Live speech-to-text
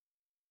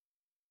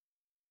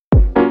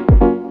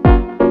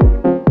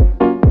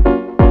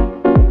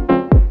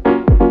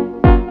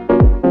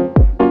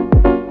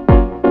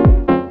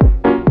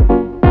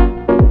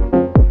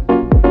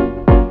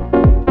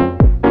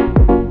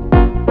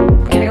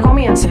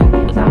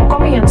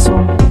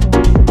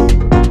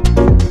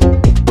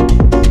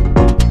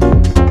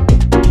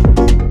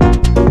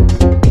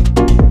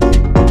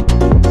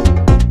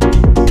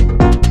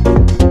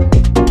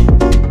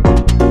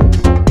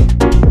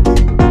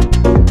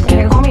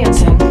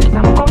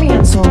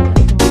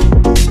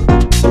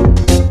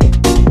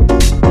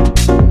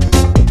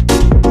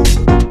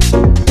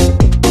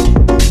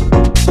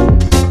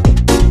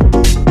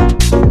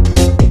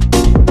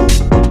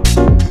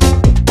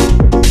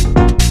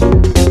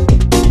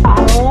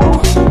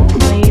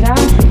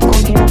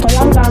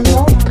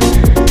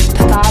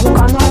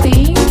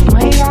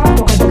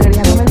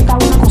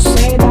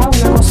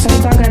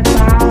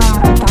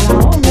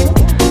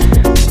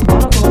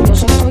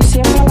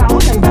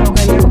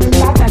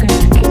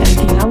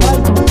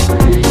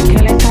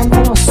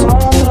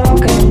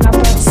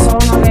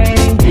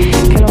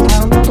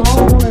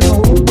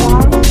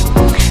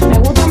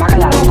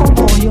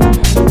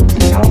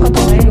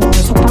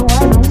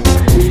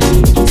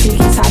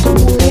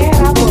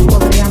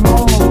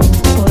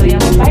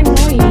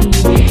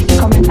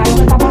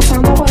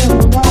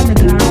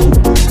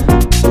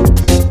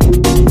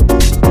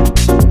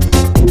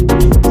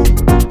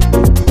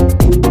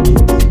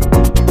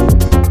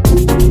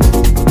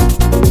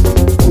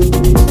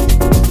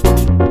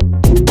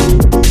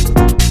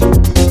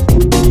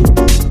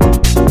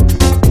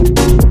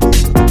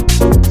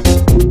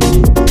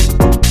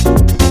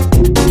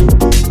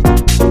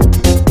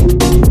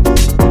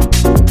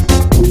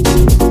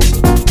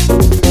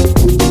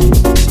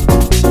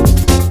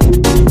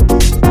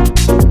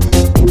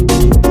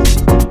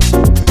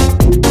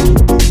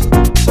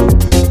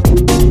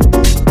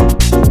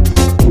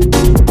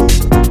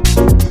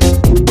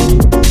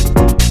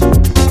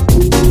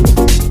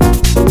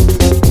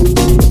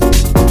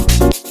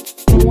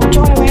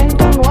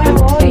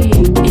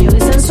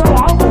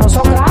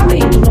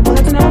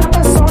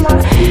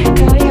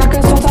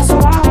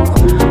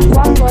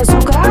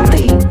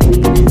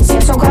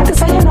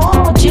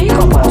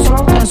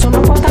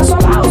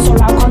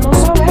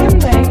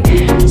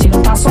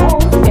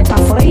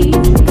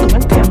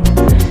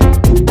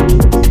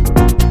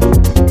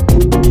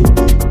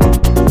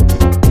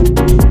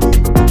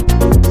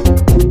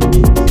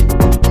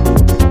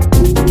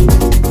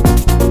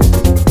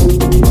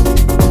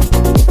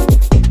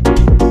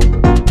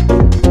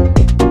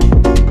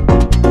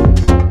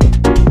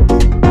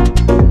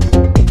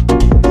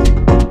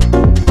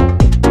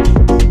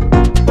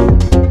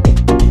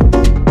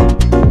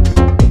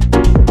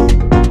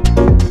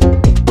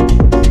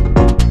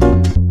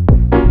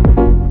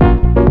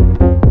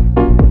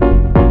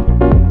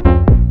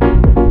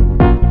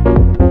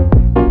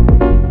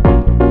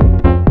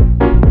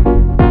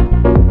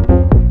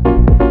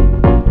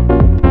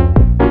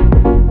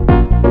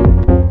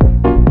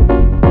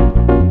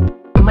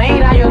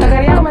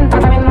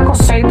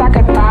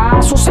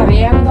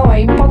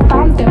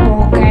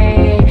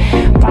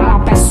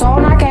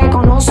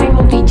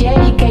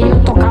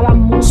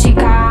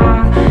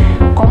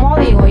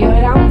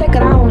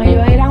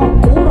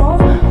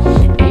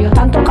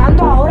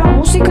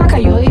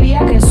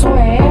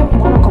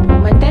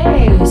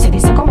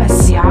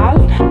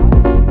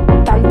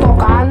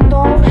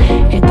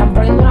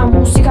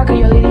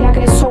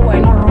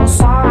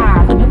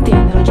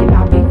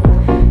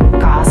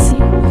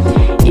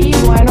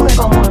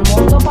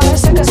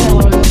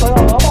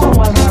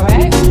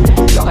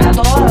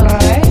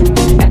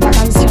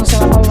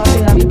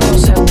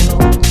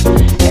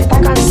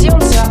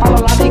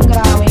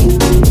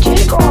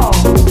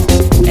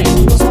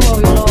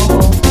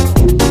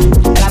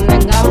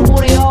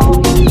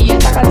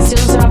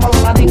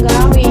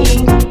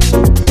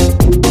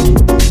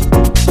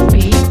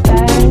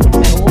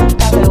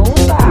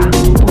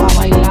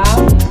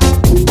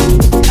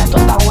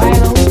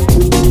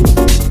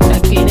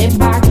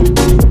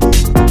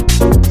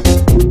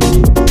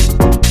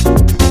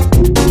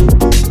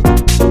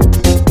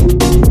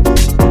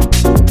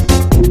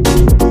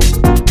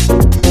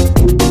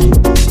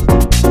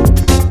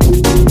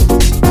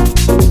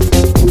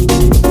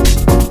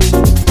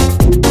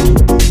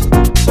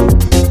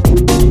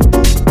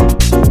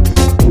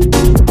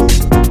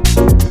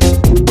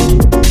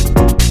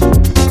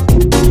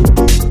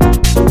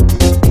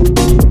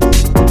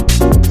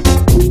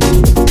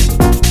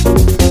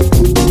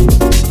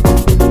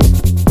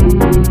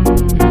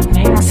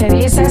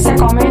se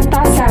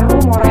comenta, se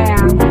rumorea.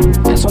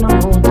 Eso no me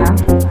gusta.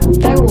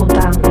 ¿Te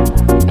gusta?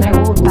 ¿Me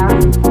gusta?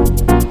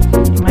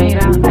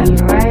 Mira, el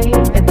rey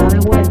está de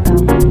vuelta.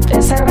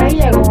 Ese rey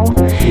llegó.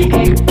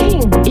 El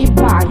King is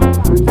back.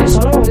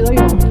 Eso lo he oído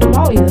yo. ¿Tú lo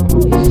has oído?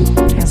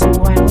 Eso es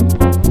bueno.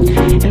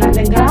 El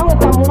underground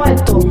está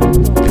muerto.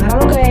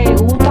 Ahora lo que le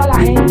gusta a la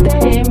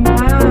gente es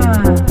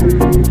más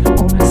lo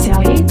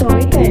comercialito,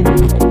 ¿viste?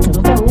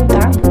 ¿Tú te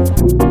gusta?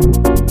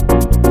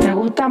 ¿Te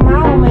gusta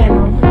más o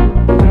menos?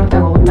 Pero te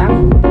gusta.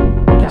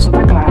 Eso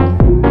está claro.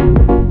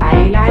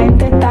 Ahí la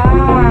gente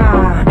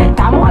está.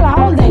 Estamos a la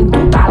orden. Tú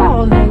estás a la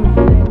orden.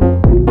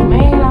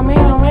 Mira,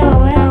 mira, mira,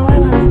 mira,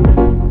 mira.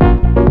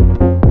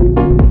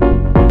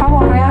 Pavo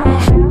real.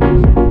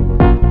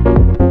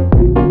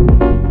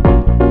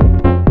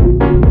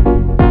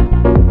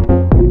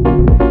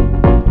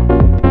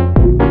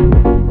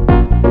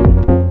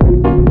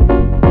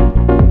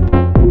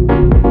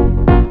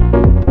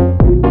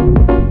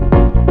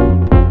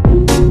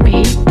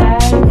 Viste,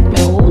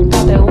 me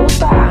gusta, te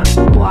gusta.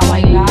 Tú a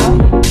bailar.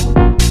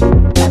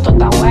 Esto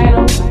está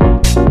bueno.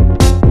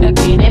 El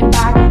King is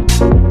back.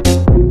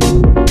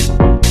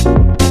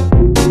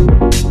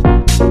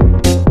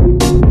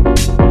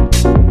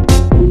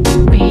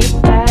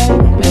 Viste,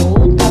 me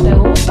gusta, te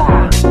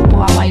gusta.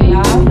 Tú a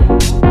bailar.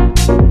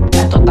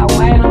 Esto está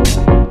bueno.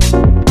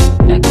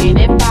 El King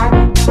is back.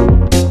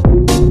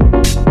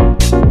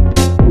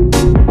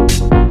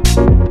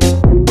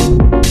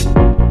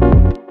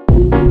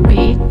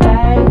 Viste,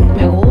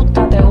 me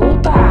gusta, te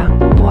gusta.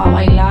 Tú a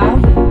bailar.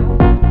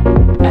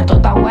 Esto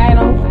está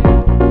bueno.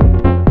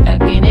 El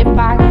King is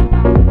back.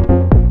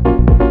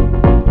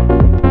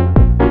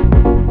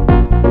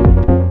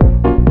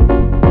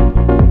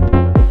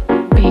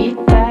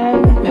 Viste,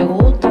 me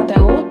gusta, te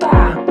gusta.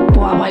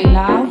 Tú a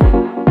bailar.